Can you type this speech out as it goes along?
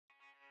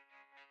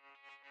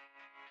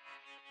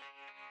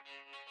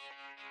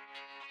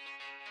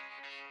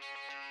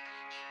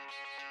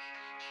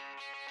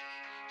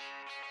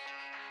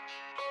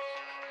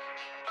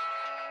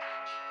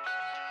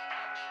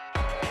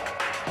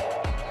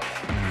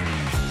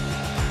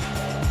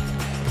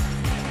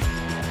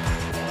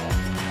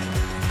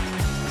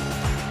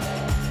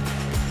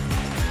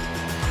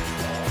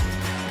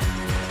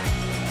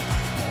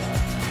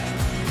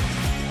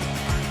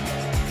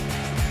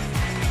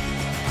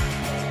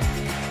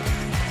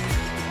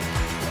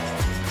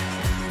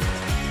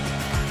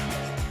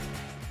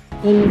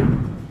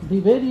In the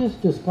various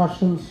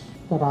discussions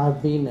that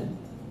I've been in,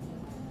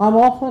 I'm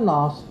often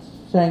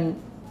asked saying,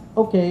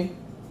 okay,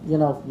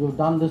 you've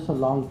done this a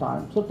long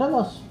time, so tell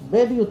us,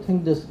 where do you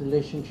think this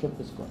relationship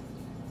is going?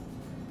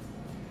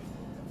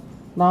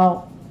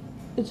 Now,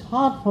 it's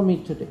hard for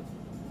me today,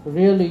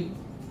 really,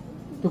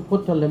 to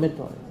put a limit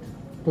on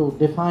it, to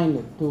define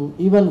it, to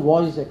even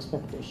voice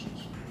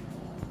expectations.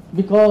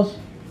 Because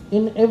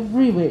in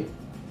every way,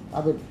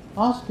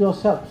 ask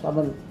yourselves,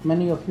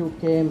 many of you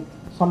came,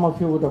 some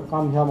of you would have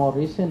come here more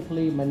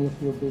recently, many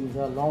of you have been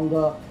here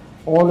longer,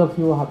 all of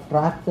you have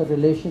tracked the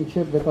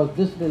relationship because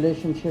this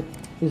relationship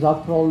is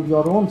after all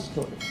your own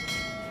story.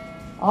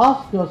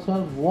 Ask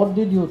yourself, what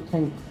did you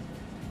think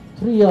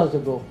 3 years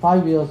ago,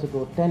 5 years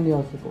ago, 10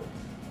 years ago?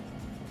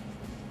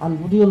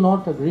 And would you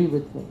not agree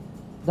with me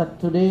that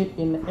today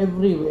in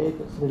every way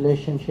this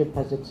relationship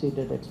has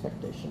exceeded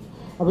expectations?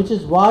 Which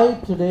is why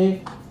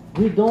today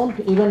we don't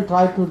even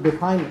try to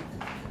define it.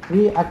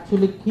 We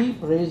actually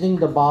keep raising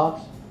the bars,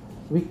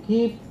 we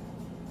keep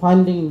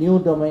finding new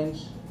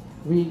domains,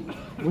 we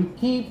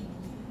keep,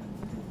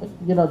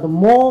 the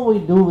more we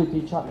do with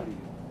each other,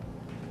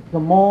 the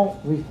more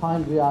we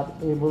find we are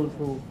able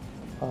to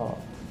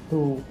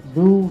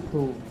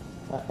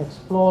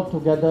explore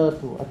together,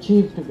 to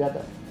achieve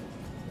together.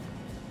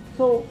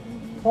 So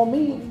for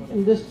me,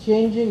 in this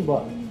changing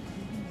world,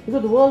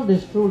 because the world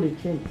is truly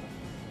changing,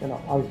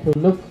 if you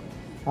look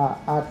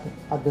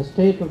at the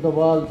state of the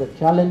world, the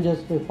challenges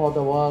before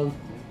the world,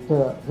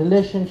 the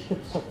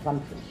relationships of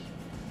countries,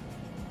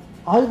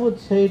 I would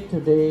say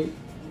today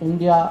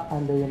India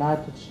and the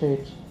United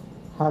States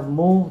have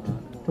moved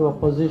to a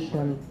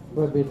position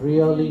where we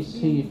really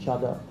see each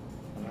other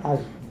as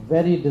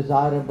very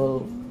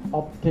desirable,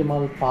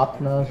 optimal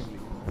partners,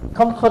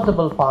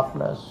 comfortable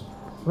partners,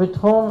 with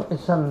whom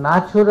it's a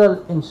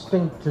natural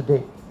instinct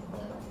today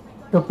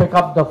to pick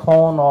up the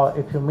phone, or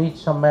if you meet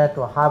somewhere,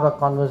 to have a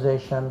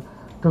conversation,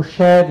 to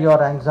share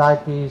your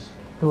anxieties,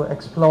 to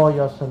explore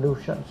your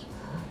solutions.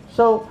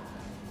 So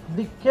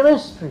the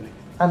chemistry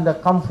and the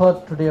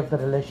comfort today of the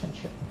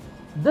relationship,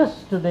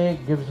 this today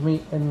gives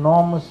me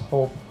enormous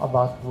hope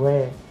about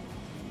where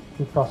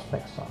the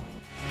prospects are.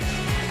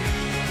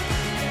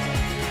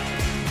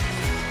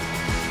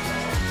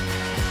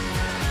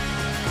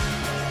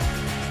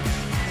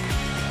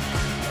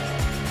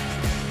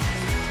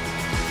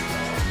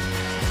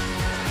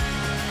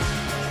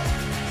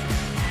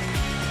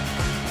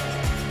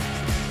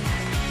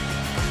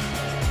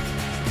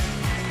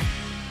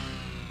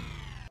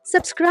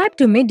 Subscribe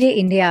to Midday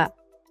India.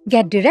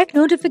 Get direct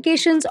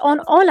notifications on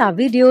all our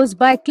videos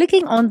by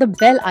clicking on the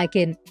bell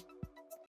icon.